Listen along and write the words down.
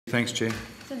Thanks, Chair.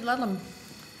 Senator Ludlam.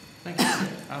 Thank you.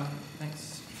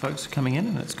 Thanks, folks, for coming in,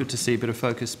 and it's good to see a bit of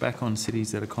focus back on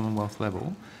cities at a Commonwealth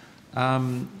level. I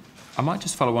might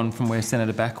just follow on from where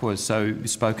Senator Back was. So you've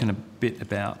spoken a bit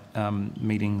about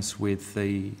meetings with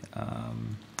the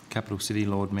Capital City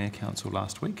Lord Mayor Council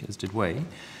last week, as did we.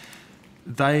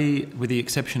 They, with the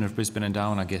exception of Brisbane and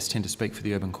Darwin, I guess, tend to speak for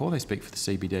the urban core. They speak for the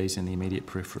CBDs and the immediate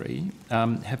periphery.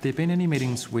 Have there been any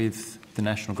meetings with the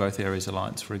National Growth Areas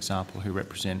Alliance, for example, who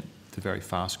represent the very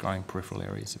fast-growing peripheral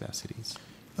areas of our cities?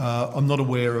 I'm not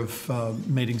aware of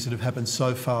meetings that have happened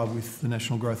so far with the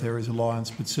National Growth Areas Alliance,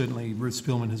 but certainly Ruth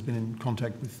Spillman has been in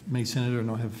contact with me, Senator,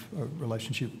 and I have a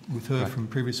relationship with her from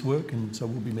previous work, and so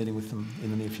we'll be meeting with them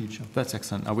in the near future. That's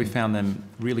excellent. We found them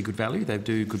really good value. They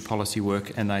do good policy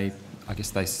work, and I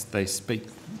guess they speak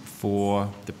for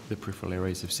the peripheral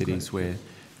areas of cities where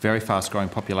very fast-growing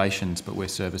populations, but where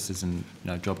services and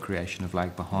job creation have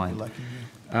lagged behind.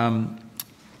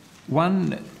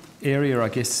 One area, I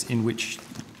guess, in which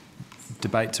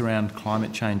debates around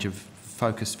climate change have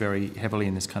focused very heavily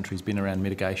in this country has been around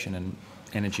mitigation and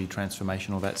energy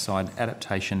transformation, all that side.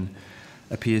 Adaptation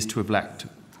appears to have lagged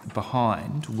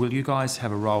behind. Will you guys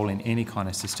have a role in any kind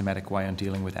of systematic way on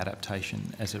dealing with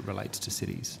adaptation as it relates to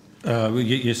cities?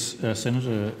 Yes,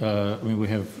 Senator. We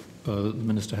have the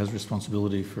Minister has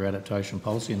responsibility for adaptation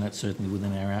policy, and that's certainly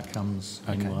within our outcomes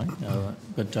anyway.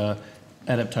 But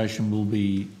adaptation will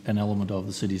be an element of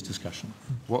the city's discussion.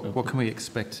 What can we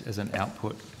expect as an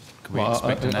output?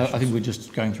 I think we're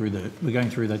just going through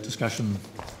that discussion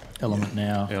element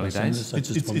now. Early days. So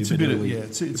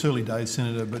it's early days,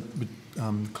 Senator. But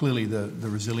clearly the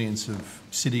resilience of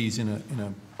cities in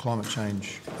a climate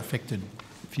change affected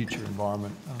future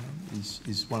environment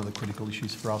is one of the critical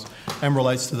issues for us, and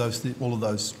relates to all of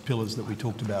those pillars that we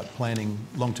talked about: planning,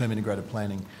 long-term integrated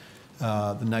planning,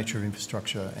 the nature of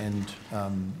infrastructure, and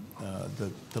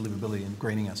the livability and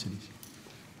greening our cities.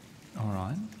 All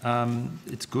right.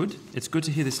 It's good. It's good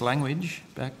to hear this language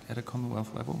back at a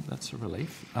Commonwealth level. That's a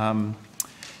relief.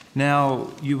 Now,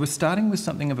 you were starting with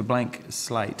something of a blank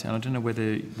slate, and I don't know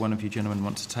whether one of you gentlemen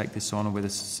wants to take this on or whether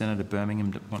Senator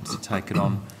Birmingham wants to take it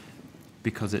on,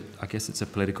 because I guess it's a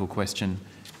political question.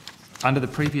 Under the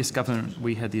previous government,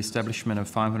 we had the establishment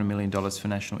of $500 million for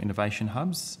national innovation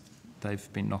hubs.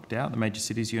 They've been knocked out. The Major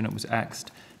Cities Unit was axed.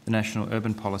 The National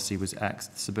Urban Policy was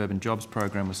axed. The Suburban Jobs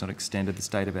Program was not extended. The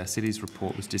State of Our Cities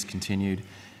report was discontinued.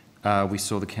 We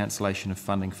saw the cancellation of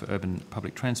funding for urban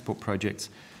public transport projects.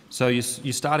 So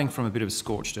you're starting from a bit of a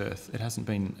scorched earth. It hasn't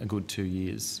been a good 2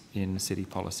 years in city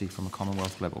policy from a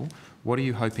Commonwealth level. What are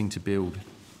you hoping to build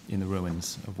in the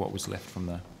ruins of what was left from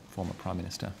the former Prime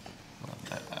Minister?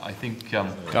 I think,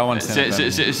 Go on,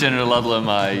 Senator Ludlam,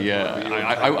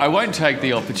 I won't take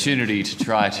the opportunity to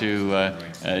try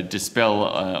to dispel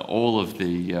all of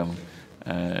the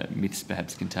myths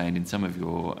perhaps contained in some of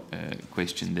your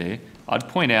question there. I'd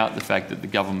point out the fact that the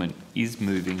government is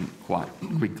moving quite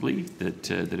quickly,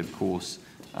 that of course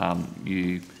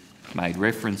you made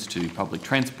reference to public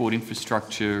transport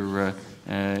infrastructure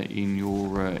in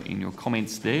your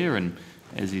comments there, and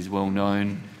as is well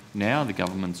known now, the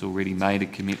government's already made a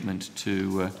commitment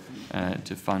to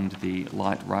fund the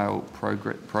light rail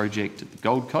project at the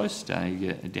Gold Coast,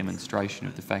 a demonstration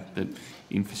of the fact that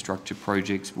infrastructure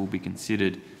projects will be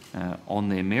considered on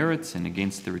their merits and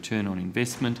against the return on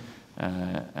investment,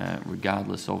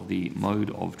 regardless of the mode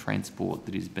of transport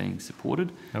that is being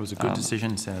supported. That was a good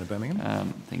decision, Senator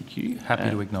Birmingham. Thank you. Happy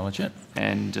to acknowledge it.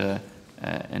 And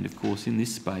of course, in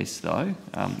this space, though,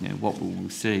 what we will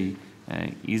see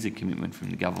is a commitment from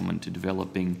the government to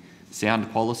developing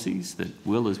sound policies that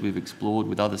will, as we've explored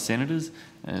with other senators,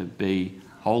 be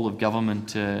whole of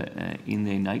government in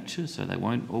their nature, so they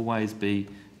won't always be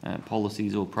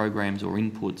policies or programs or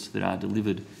inputs that are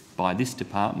delivered by this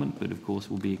department, but of course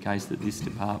will be a case that this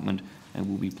department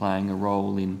will be playing a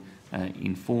role in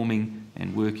informing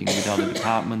and working with other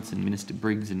departments, and Minister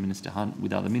Briggs and Minister Hunt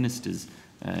with other ministers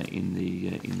in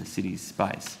the city's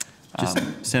space. Just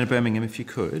Senator Birmingham, if you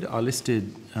could, I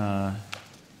listed,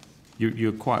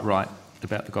 you're quite right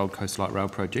about the Gold Coast Light Rail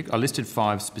project. I listed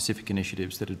 5 specific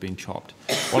initiatives that had been chopped.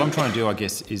 What I'm trying to do, I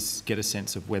guess, is get a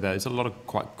sense of whether there's a lot of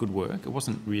quite good work. It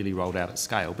wasn't really rolled out at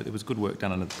scale, but there was good work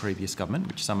done under the previous government,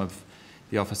 which some of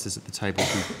the officers at the table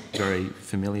will be very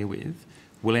familiar with.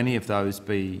 Will any of those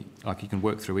be, like, you can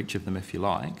work through each of them if you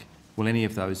like, will any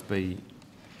of those be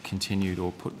continued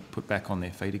or put back on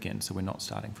their feet again, so we're not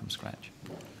starting from scratch?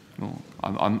 Well,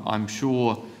 I'm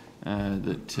sure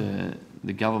that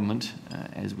the government,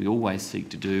 as we always seek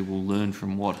to do, will learn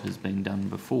from what has been done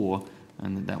before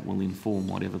and that will inform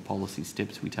whatever policy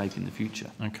steps we take in the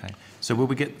future. Okay. So will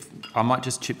we get? I might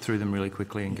just chip through them really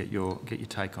quickly and get your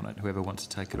take on it. Whoever wants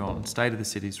to take it on. State of the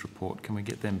Cities report. Can we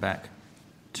get them back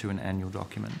to an annual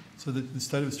document? So the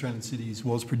State of Australian Cities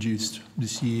was produced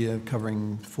this year,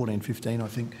 covering 14-15, I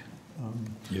think.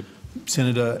 Yep.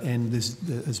 Senator, and as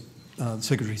the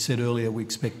Secretary said earlier, we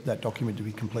expect that document to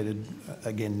be completed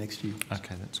again next year.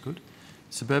 Okay, that's good.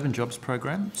 Suburban Jobs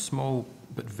Program, small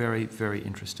but very, very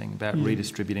interesting, about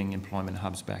redistributing employment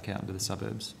hubs back out into the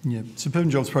suburbs. Yeah, Suburban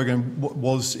Jobs Program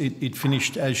it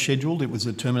finished as scheduled. It was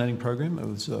a terminating program. It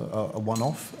was a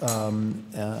one-off.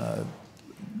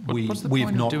 What's the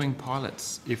point of doing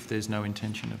pilots if there's no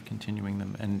intention of continuing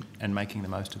them and making the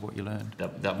most of what you learned?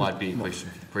 That might be a question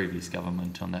for the previous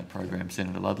government on that program,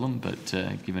 Senator Ludlam, but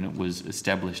given it was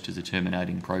established as a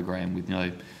terminating program with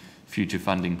no future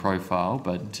funding profile,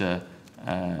 but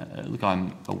look,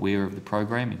 I'm aware of the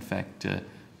program. In fact,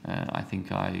 I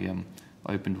think I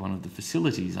opened one of the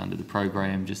facilities under the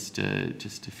program just a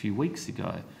few weeks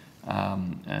ago,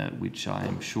 which I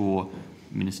am sure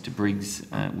Minister Briggs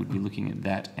would be looking at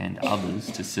that and others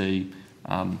to see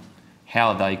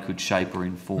how they could shape or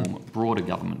inform broader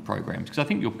government programs. Because I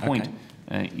think your point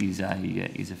is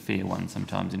a fair one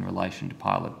sometimes in relation to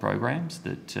pilot programs,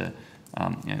 that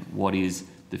what is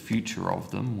the future of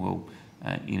them? Well,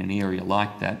 in an area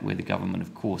like that, where the government,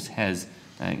 of course, has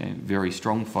a very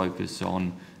strong focus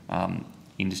on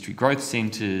industry growth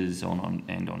centres,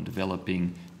 on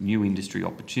developing new industry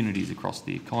opportunities across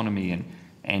the economy,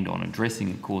 and on addressing,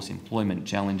 of course, employment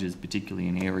challenges, particularly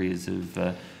in areas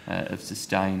of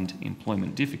sustained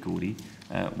employment difficulty,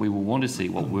 we will want to see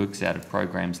what works out of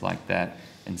programs like that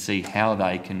and see how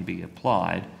they can be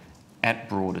applied at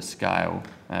broader scale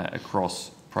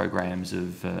across programs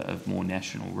of more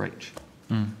national reach.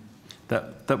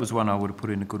 That was one I would have put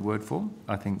in a good word for.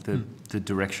 I think the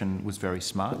direction was very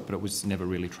smart, but it was never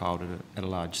really trialled at a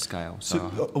large scale.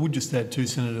 So I would just add too,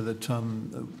 Senator, that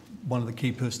one of the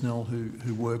key personnel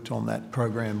who worked on that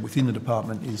program within the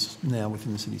department is now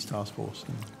within the city's task force.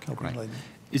 Great.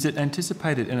 Is it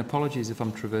anticipated, and apologies if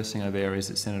I'm traversing over areas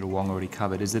that Senator Wong already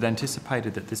covered, is it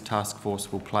anticipated that this task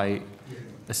force will play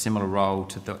a similar role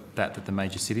to that the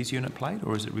major cities unit played,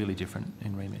 or is it really different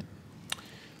in remit?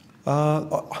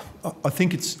 I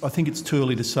think it's too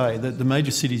early to say. That the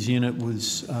major cities unit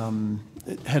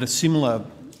had a similar,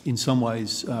 in some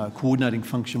ways, coordinating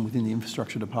function within the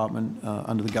infrastructure department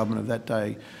under the government of that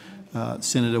day.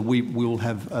 Senator, we will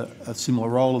have a similar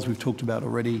role, as we've talked about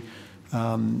already.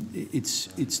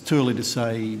 It's too early to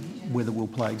say whether we'll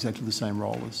play exactly the same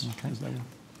role as they will.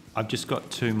 I've just got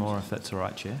two more, if that's all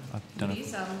right, Chair. I don't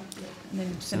know. And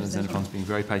then Senator Xenophon's being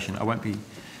very patient. I won't be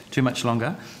too much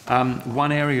longer.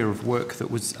 One area of work that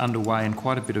was underway, and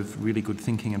quite a bit of really good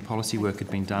thinking and policy work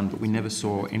had been done, but we never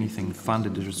saw anything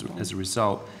funded as a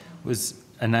result, was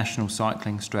a national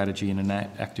cycling strategy and an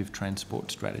active transport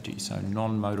strategy. So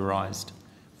non-motorised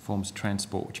forms of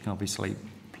transport, which can obviously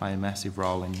play a massive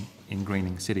role in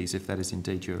greening cities, if that is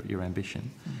indeed your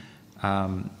ambition.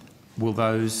 Will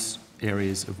those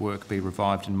areas of work be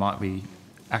revived, and might we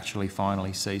actually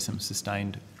finally see some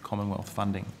sustained Commonwealth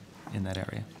funding in that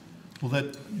area? Well,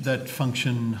 that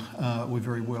function we're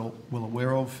very well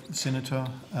aware of, Senator,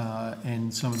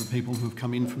 and some of the people who have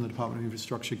come in from the Department of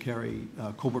Infrastructure carry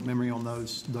corporate memory on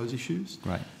those issues.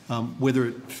 Right. Whether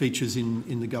it features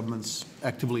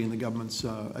actively in the government's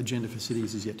agenda for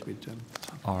cities is yet to be determined.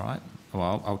 All right.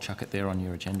 Well, I'll chuck it there on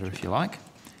your agenda if you like.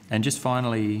 And just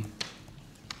finally,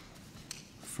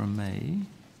 from me,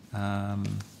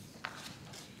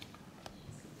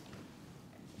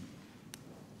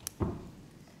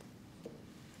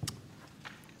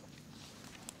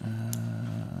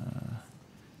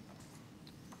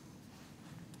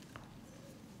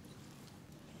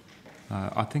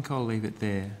 I think I'll leave it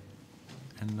there,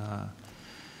 and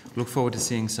look forward to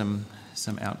seeing some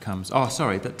outcomes. Oh,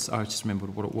 sorry, I just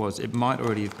remembered what it was. It might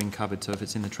already have been covered, so if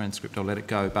it's in the transcript, I'll let it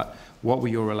go. But what will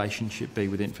your relationship be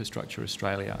with Infrastructure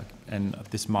Australia? And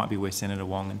this might be where Senator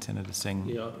Wong and Senator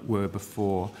Singh were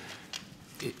before.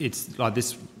 It's like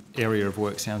this area of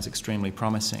work sounds extremely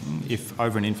promising. If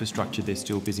over in infrastructure they're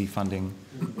still busy funding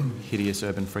hideous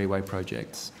urban freeway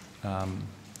projects,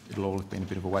 it'll all have been a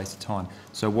bit of a waste of time.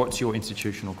 So what's your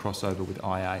institutional crossover with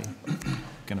IA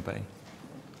going to be?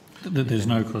 There's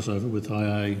no crossover with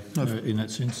IA in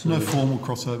that sense. No formal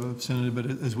crossover, Senator, but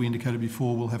as we indicated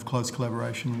before, we'll have close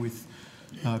collaboration with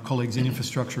colleagues in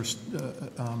infrastructure,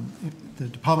 the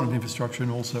Department of Infrastructure,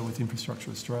 and also with Infrastructure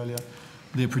Australia.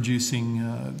 They're producing,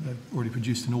 they've already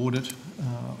produced an audit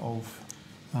of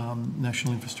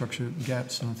national infrastructure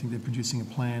gaps, and I think they're producing a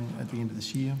plan at the end of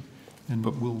this year. and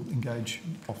we'll engage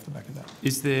off the back of that.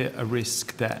 Is there a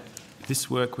risk that this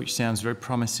work, which sounds very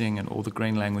promising and all the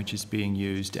green language is being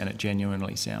used and it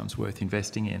genuinely sounds worth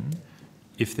investing in,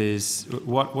 if there's,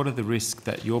 what are the risks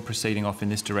that you're proceeding off in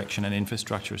this direction and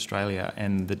Infrastructure Australia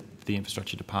and the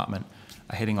Infrastructure Department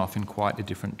are heading off in quite a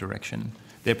different direction?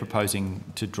 They're proposing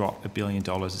to drop $1 billion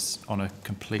on a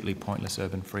completely pointless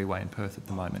urban freeway in Perth at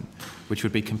the moment, which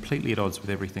would be completely at odds with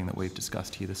everything that we've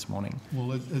discussed here this morning.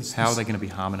 Well, how are they going to be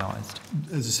harmonised?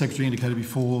 As the Secretary indicated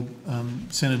before,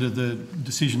 Senator, the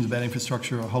decisions about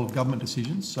infrastructure are whole of government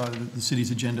decisions, so the city's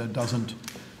agenda doesn't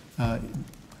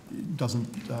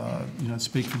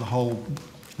speak for the whole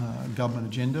government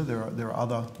agenda. There are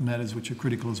other matters which are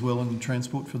critical as well in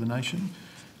transport for the nation.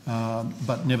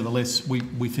 But nevertheless, we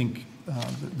think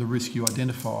the risk you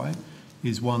identify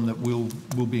is one that we'll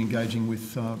be engaging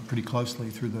with pretty closely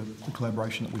through the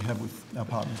collaboration that we have with our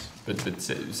partners. But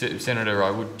Senator,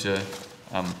 I would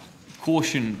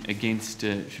caution against,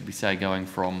 should we say, going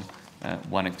from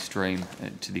one extreme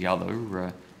to the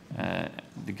other.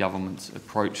 The government's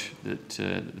approach that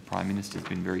the Prime Minister has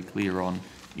been very clear on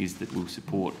is that we'll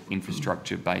support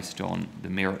infrastructure based on the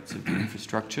merits of the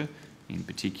infrastructure, in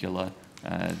particular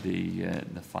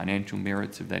the financial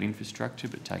merits of that infrastructure,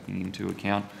 but taking into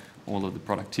account all of the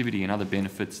productivity and other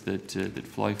benefits that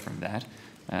flow from that.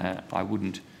 I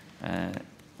wouldn't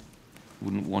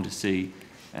want to see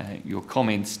your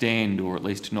comments stand, or at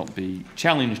least not be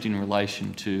challenged in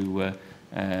relation to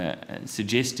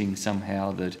suggesting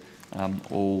somehow that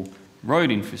all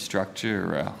road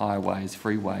infrastructure, highways,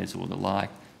 freeways or the like,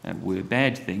 were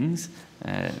bad things.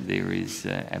 There is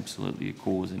absolutely a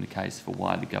cause and a case for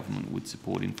why the government would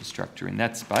support infrastructure in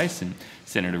that space, and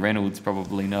Senator Reynolds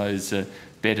probably knows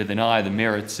better than I the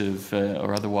merits of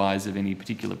or otherwise of any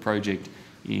particular project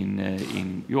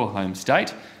in your home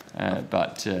state.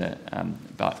 But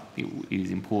it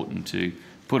is important to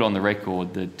put on the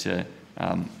record that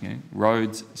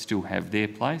roads still have their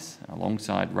place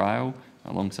alongside rail,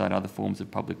 alongside other forms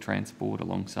of public transport,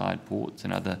 alongside ports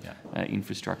and other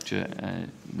infrastructure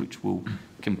which will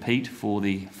compete for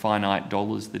the finite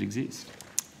dollars that exist.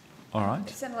 All right.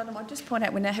 Senator Ludlam, I'll just point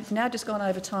out we have now just gone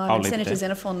over time, I'll and leave it Senator there.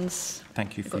 Xenophon's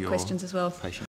Thank you for got your questions as well. patience.